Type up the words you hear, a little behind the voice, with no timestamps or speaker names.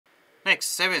Next,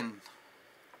 7.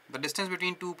 The distance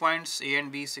between 2 points A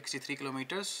and B is 63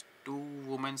 kilometers. Two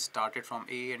women started from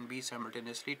A and B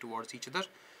simultaneously towards each other.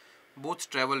 Both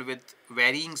travel with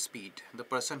varying speed. The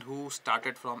person who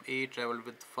started from A traveled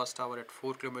with first hour at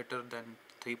 4 kilometers, then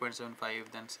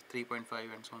 3.75, then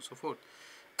 3.5, and so on and so forth.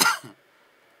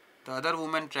 The other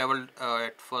woman traveled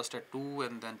at first at 2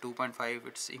 and then 2.5.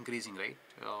 It's increasing, right?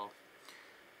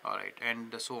 Alright,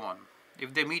 and so on.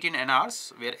 If they meet in n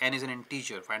hours, where n is an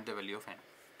integer, find the value of n.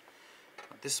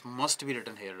 This must be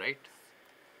written here, right?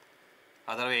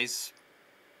 Otherwise,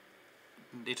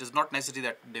 it is not necessary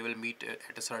that they will meet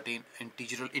at a certain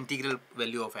integral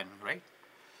value of n, right?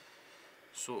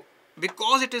 So,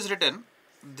 because it is written,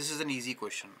 this is an easy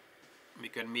question. We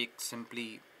can make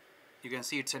simply, you can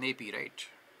see it's an AP, right?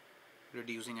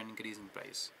 Reducing and increasing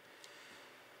price.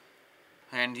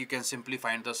 And you can simply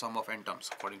find the sum of n terms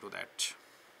according to that.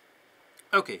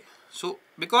 Okay, so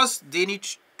because they need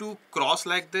to cross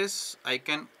like this, I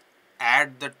can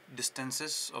add the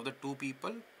distances of the two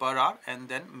people per hour and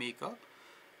then make a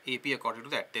AP according to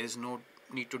that. There is no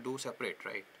need to do separate,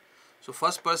 right? So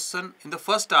first person, in the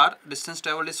first hour, distance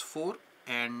traveled is 4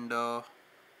 and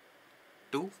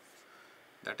 2,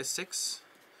 that is 6.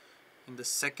 In the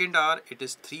second hour, it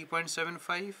is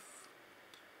 3.75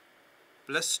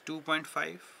 plus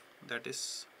 2.5, that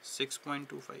is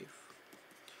 6.25.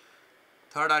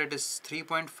 Third hour, it is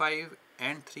 3.5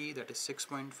 and 3, that is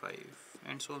 6.5,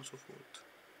 and so on and so forth.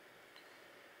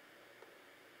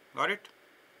 Got it?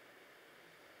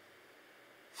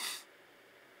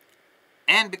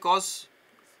 And because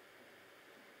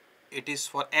it is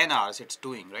for n hours, it's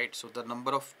doing, right? So the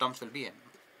number of terms will be n.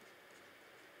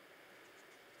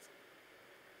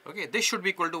 Okay, this should be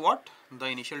equal to what? The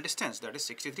initial distance, that is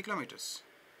 63 kilometers.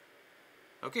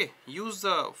 Okay, use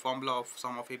the formula of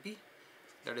sum of AP,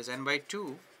 that is n by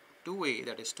 2, 2a,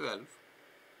 that is 12,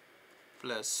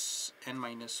 plus n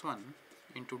minus 1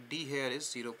 into d here is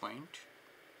 0.25.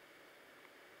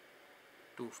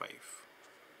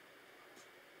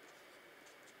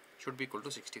 Should be equal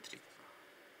to 63.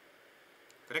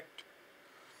 Correct?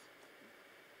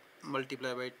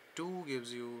 Multiply by 2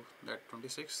 gives you that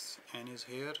 26. N is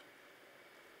here.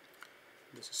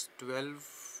 This is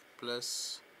 12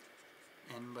 plus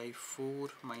n by 4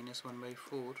 minus 1 by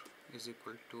 4 is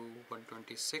equal to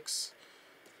 126,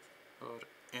 or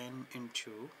n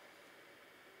into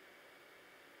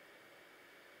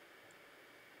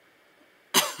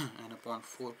n upon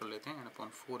 4 कर लेते हैं. N upon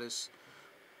 4 is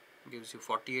gives you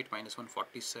 48 minus 1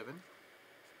 47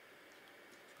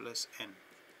 plus n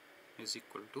is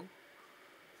equal to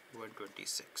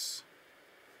 126.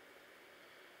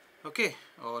 Okay,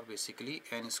 or basically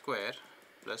n square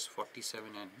plus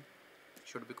 47n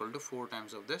should be equal to 4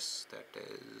 times of this, that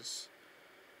is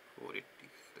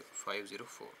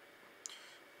 504,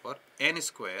 or n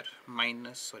square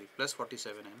minus plus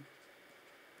 47n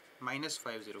minus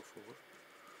 504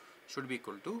 should be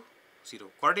equal to 0.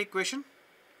 Quadratic equation.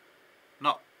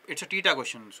 Now it's a theta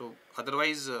question, so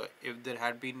otherwise if there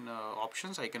had been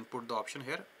options, I can put the option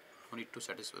here. No need to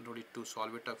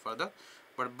solve it further,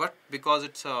 but because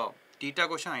it's a theta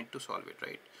question, I need to solve it,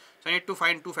 right? So I need to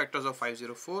find two factors of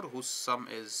 504 whose sum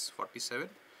is 47.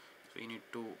 So you need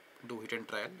to do hit and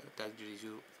trial. That gives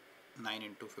you 9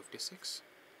 into 56,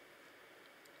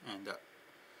 and the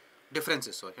difference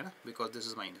is because this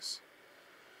is minus.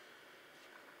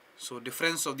 So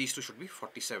difference of these two should be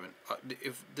 47.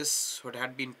 If this would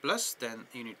had been plus, then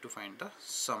you need to find the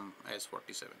sum as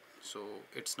 47. So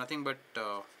it's nothing but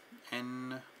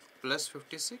n plus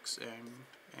 56 and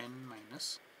n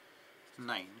minus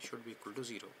 9 should be equal to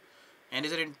 0. N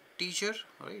is an integer,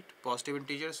 right? Positive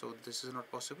integer, so this is not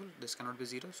possible. This cannot be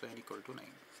 0, so n equal to 9.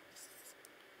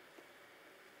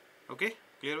 Okay,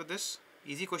 clear with this?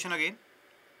 Easy question again.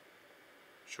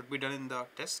 Should be done in the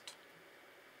test.